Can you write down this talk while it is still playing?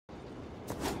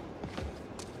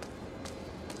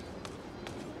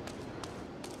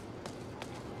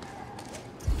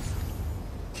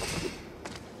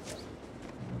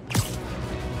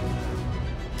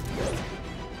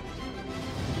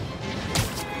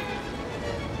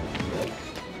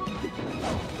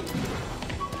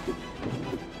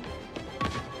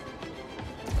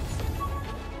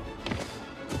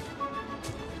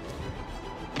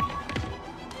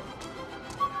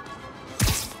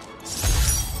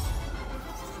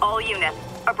All units,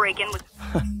 a break-in was...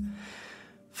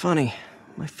 Funny,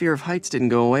 my fear of heights didn't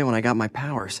go away when I got my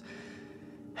powers.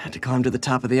 Had to climb to the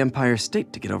top of the Empire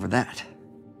State to get over that.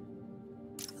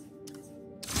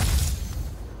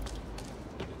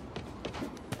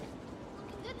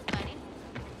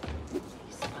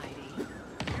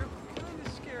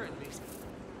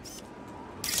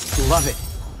 Love it.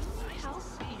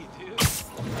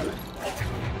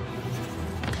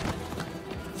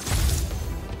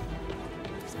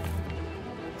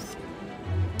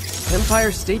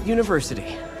 Empire State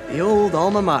University, the old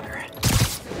alma mater,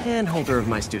 and holder of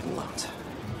my student loans.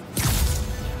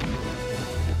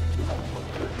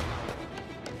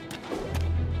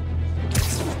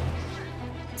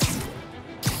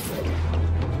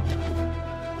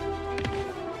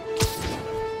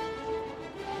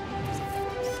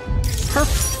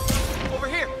 Over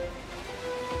here!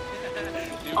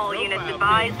 All units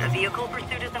advised, a vehicle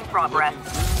pursuit is in progress.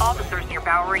 Officers near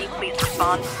Bowery, please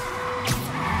respond.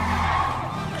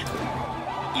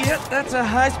 Yep, that's a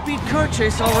high-speed car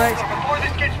chase, all right. Before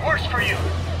this gets worse for you.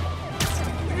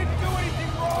 We didn't do anything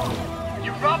wrong!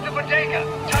 You robbed a bodega,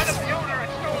 tied up the owner,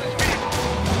 and stole his vehicle.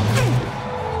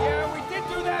 Yeah, we did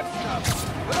do that stuff.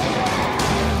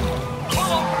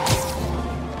 Pull over.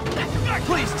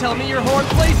 Please tell me your horn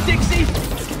plays, Dixie!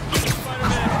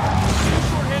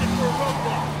 Short-headed for a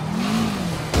roadblock.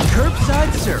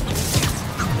 Curbside service.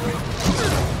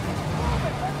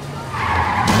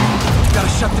 Gotta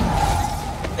shut the...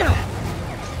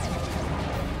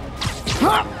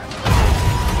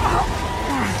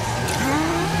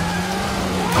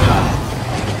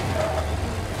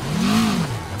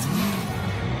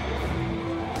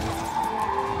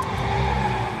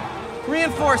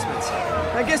 Reinforcements.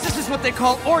 I guess this is what they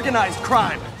call organized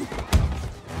crime.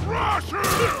 Rush him!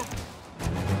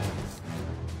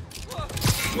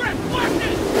 Watch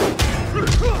it!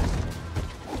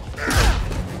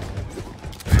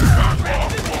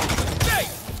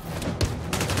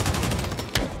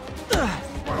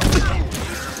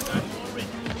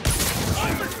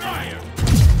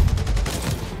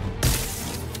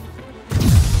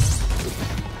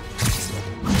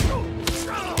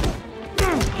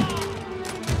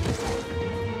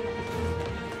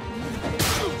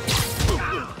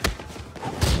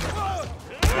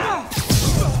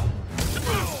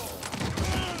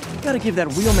 Gotta give that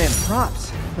wheelman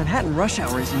props. Manhattan rush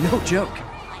hour is no joke.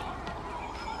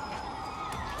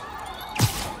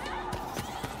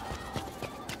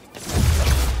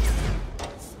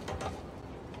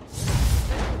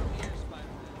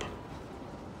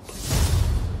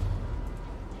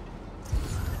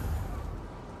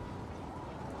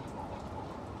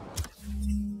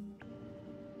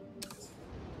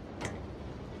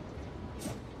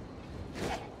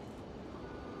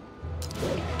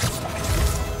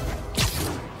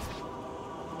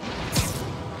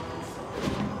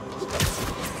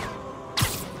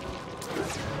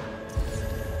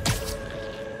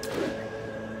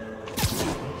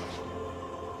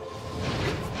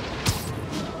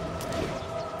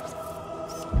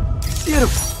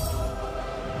 Beautiful.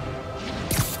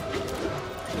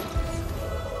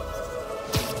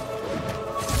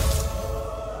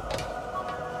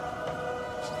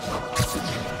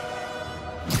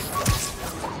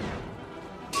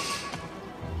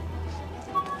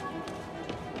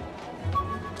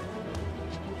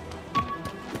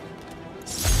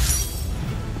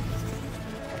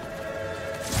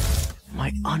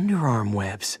 My underarm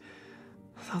webs.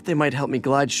 Thought they might help me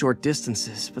glide short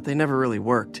distances, but they never really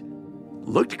worked.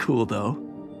 Looked cool, though.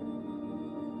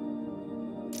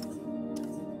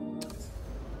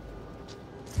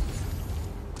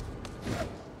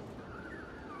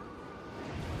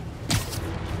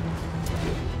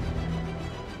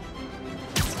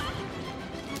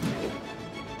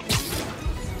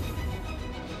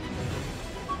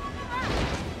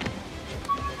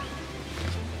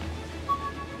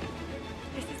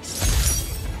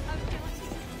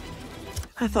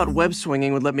 I thought web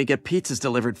swinging would let me get pizzas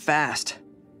delivered fast.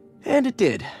 And it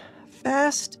did.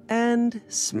 Fast and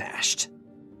smashed.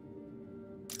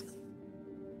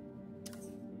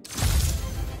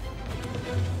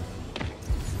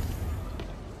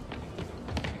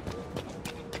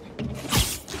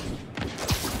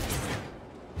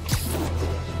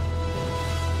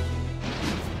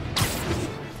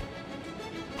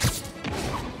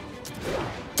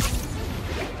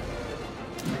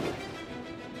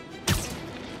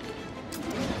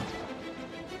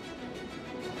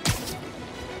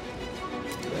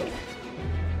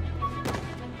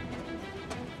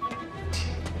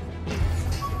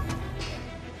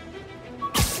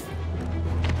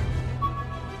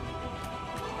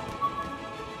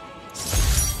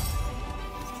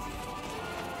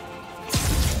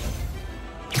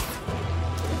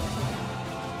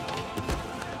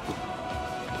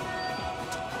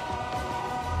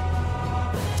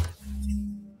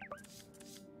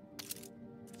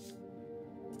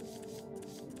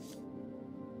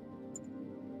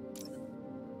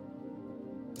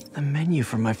 The menu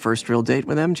from my first real date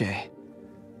with MJ.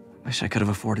 Wish I could have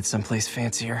afforded someplace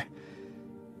fancier.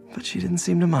 But she didn't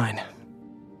seem to mind.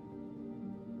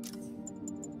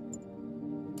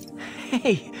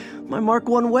 Hey, my Mark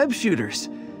I web shooters.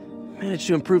 Managed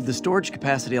to improve the storage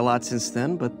capacity a lot since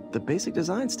then, but the basic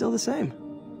design's still the same.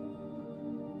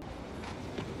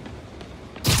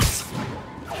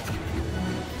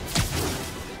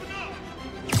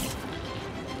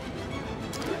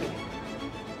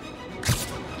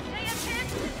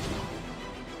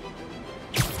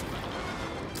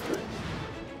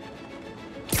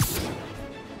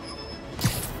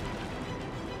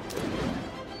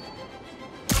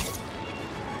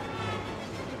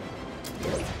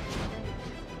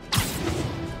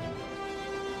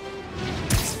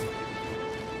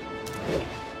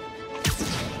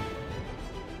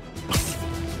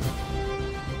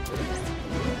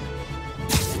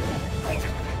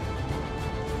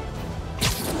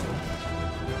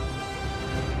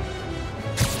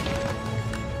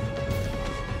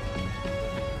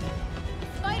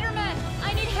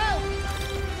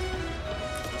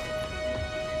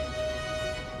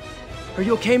 Are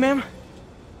you okay, ma'am?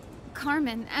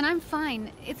 Carmen, and I'm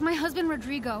fine. It's my husband,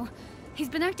 Rodrigo. He's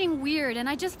been acting weird, and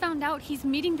I just found out he's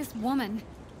meeting this woman.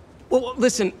 Well,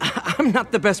 listen, I'm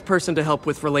not the best person to help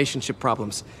with relationship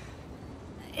problems.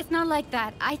 It's not like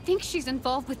that. I think she's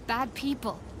involved with bad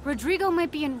people. Rodrigo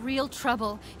might be in real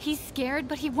trouble. He's scared,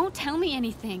 but he won't tell me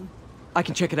anything. I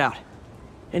can check it out.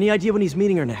 Any idea when he's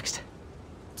meeting her next?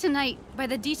 Tonight, by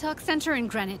the Detox Center in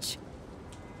Greenwich.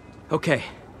 Okay.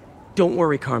 Don't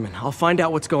worry, Carmen. I'll find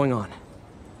out what's going on.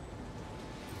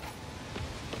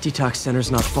 Detox Center's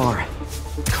not far.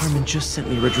 Carmen just sent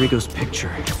me Rodrigo's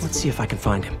picture. Let's see if I can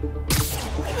find him.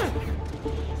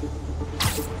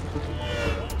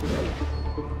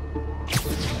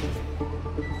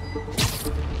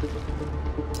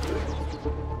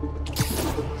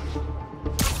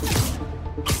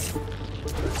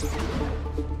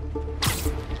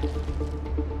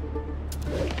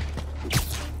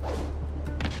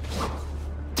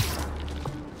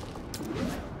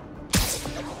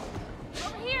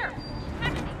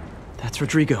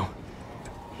 Rodrigo.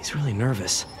 He's really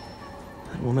nervous.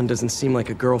 That woman doesn't seem like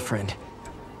a girlfriend.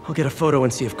 I'll get a photo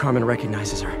and see if Carmen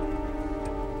recognizes her.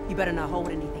 You better not hold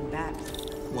anything back.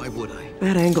 Why would I?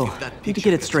 Bad angle. You could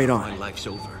get it straight on. My life's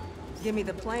over. Give me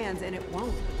the plans and it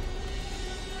won't.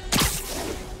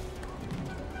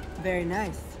 Very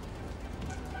nice.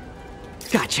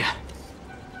 Gotcha.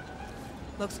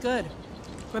 Looks good.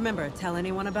 Remember, tell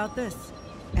anyone about this.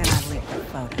 And I linked the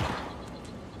photo.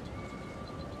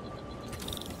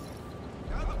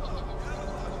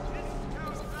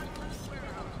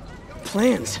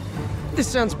 Plans? This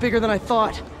sounds bigger than I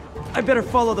thought. I better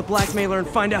follow the blackmailer and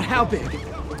find out how big.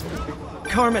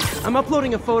 Carmen, I'm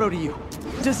uploading a photo to you.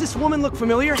 Does this woman look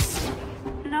familiar?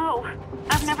 No,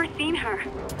 I've never seen her.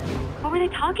 What were they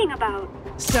talking about?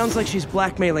 Sounds like she's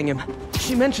blackmailing him.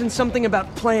 She mentioned something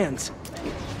about plans.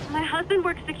 My husband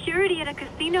works security at a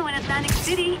casino in Atlantic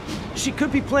City. She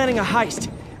could be planning a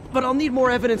heist, but I'll need more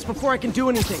evidence before I can do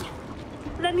anything.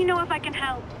 Let me know if I can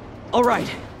help. All right.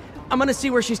 I'm gonna see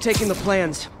where she's taking the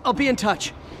plans. I'll be in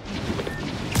touch.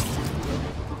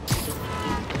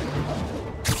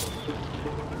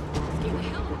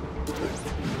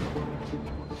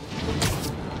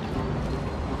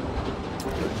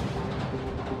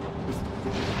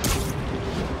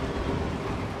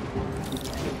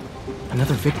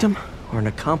 Another victim or an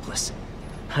accomplice?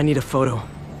 I need a photo.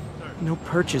 No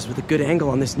perches with a good angle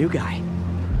on this new guy.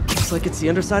 Looks like it's the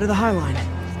underside of the High Line.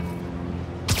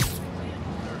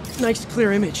 Nice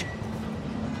clear image.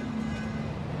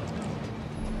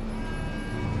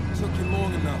 Took you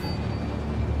long enough.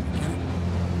 Get it?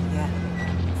 Yeah.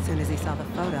 As soon as he saw the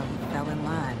photo, he fell in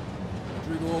line.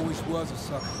 Rodrigo always was a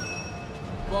sucker.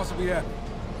 Boss will be happy.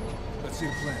 Let's see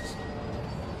the plans.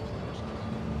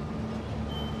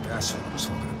 That's what I'm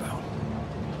talking about.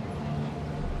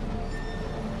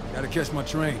 Gotta catch my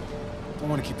train. Don't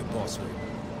want to keep the boss waiting.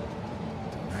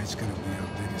 Tonight's gonna be our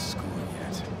biggest score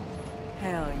yet.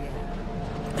 Hell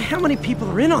yeah. How many people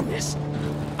are in on this?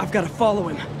 I've got to follow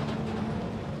him.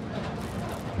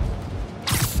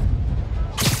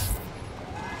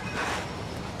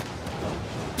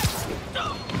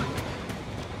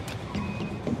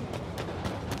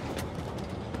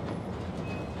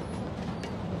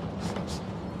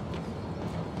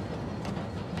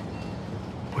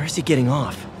 Where's he getting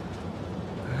off?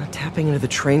 Tapping into the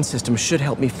train system should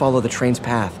help me follow the train's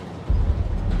path.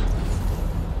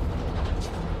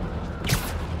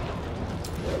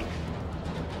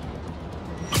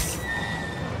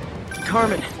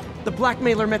 Carmen, the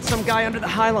blackmailer met some guy under the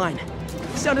High Line.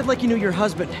 Sounded like you knew your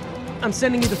husband. I'm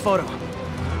sending you the photo.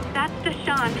 That's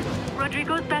Deshaun,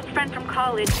 Rodrigo's best friend from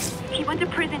college. He went to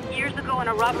prison years ago on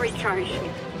a robbery charge.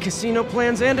 Casino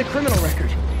plans and a criminal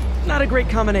record. Not a great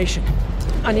combination.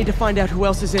 I need to find out who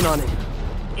else is in on it.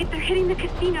 If they're hitting the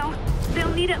casino,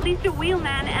 they'll need at least a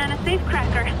wheelman and a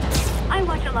safecracker. I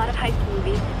watch a lot of heist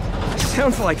movies.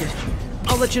 Sounds like it.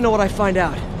 I'll let you know what I find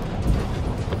out.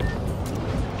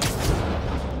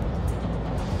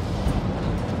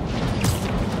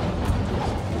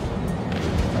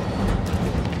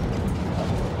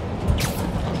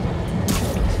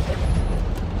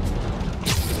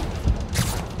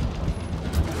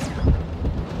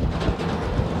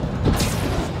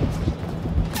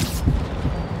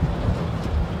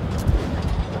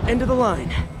 End of the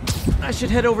line. I should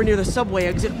head over near the subway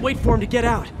exit and wait for him to get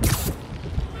out.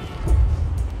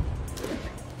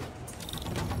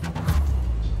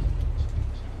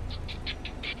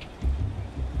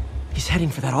 He's heading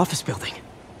for that office building.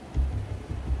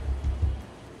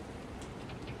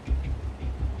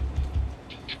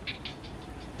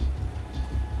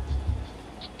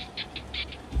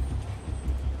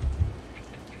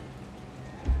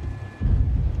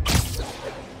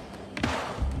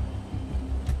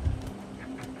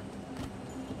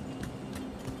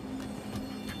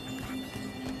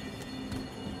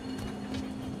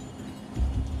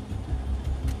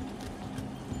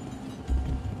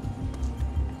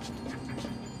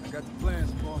 Got the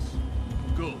plans, boss.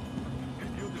 Good.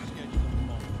 Review the schedule of the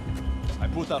moment. I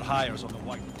put our hires on the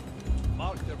whiteboard.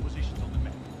 Mark their positions on the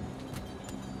map.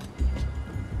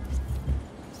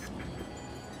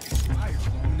 Hire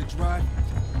him to drive.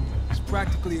 He's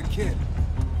practically a kid.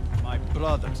 My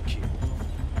brother's kid.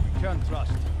 We can't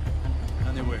trust him.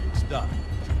 Anyway, it's done.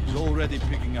 He's already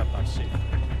picking up our signal.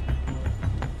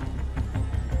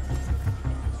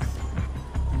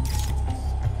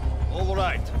 All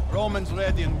right. Roman's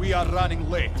ready and we are running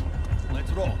late. Let's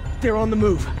roll. They're on the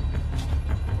move.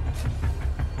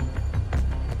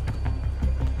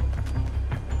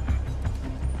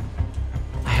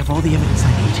 I have all the evidence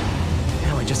I need.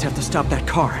 Now I just have to stop that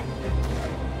car.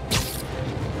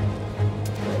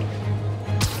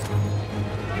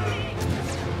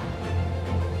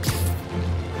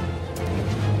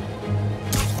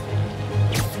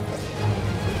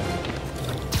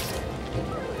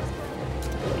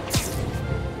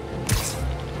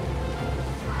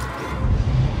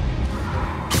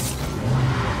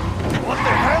 What the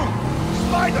hell?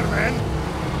 Spider-Man!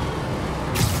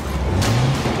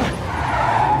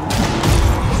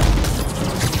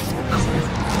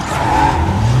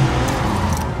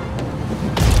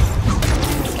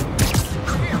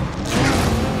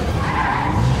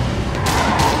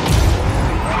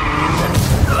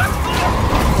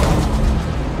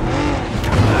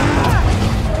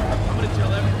 I'm gonna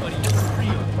tell everybody you're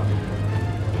real.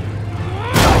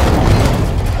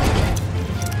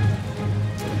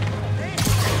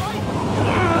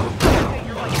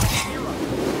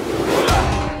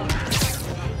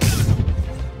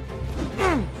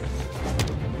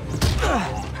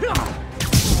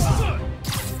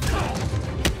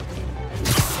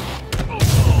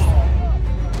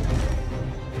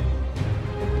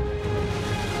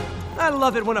 I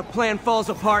love it when a plan falls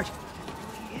apart.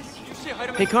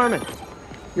 Hey, Carmen.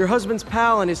 Your husband's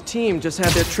pal and his team just had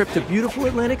their trip to beautiful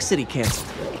Atlantic City canceled.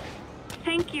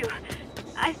 Thank you.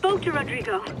 I spoke to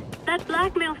Rodrigo. That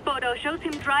blackmail photo shows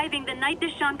him driving the night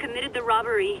Deshaun committed the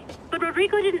robbery. But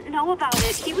Rodrigo didn't know about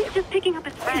it. He was just picking up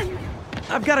his friend.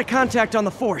 I've got a contact on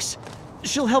the force.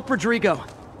 She'll help Rodrigo,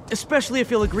 especially if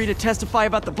he'll agree to testify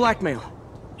about the blackmail.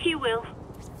 He will.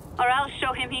 Or I'll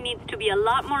show him he needs to be a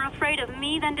lot more afraid of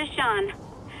me than Deshaun.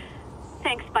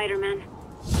 Thanks, Spider-Man.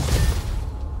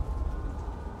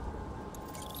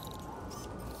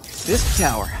 This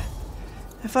tower.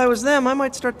 If I was them, I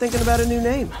might start thinking about a new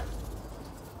name.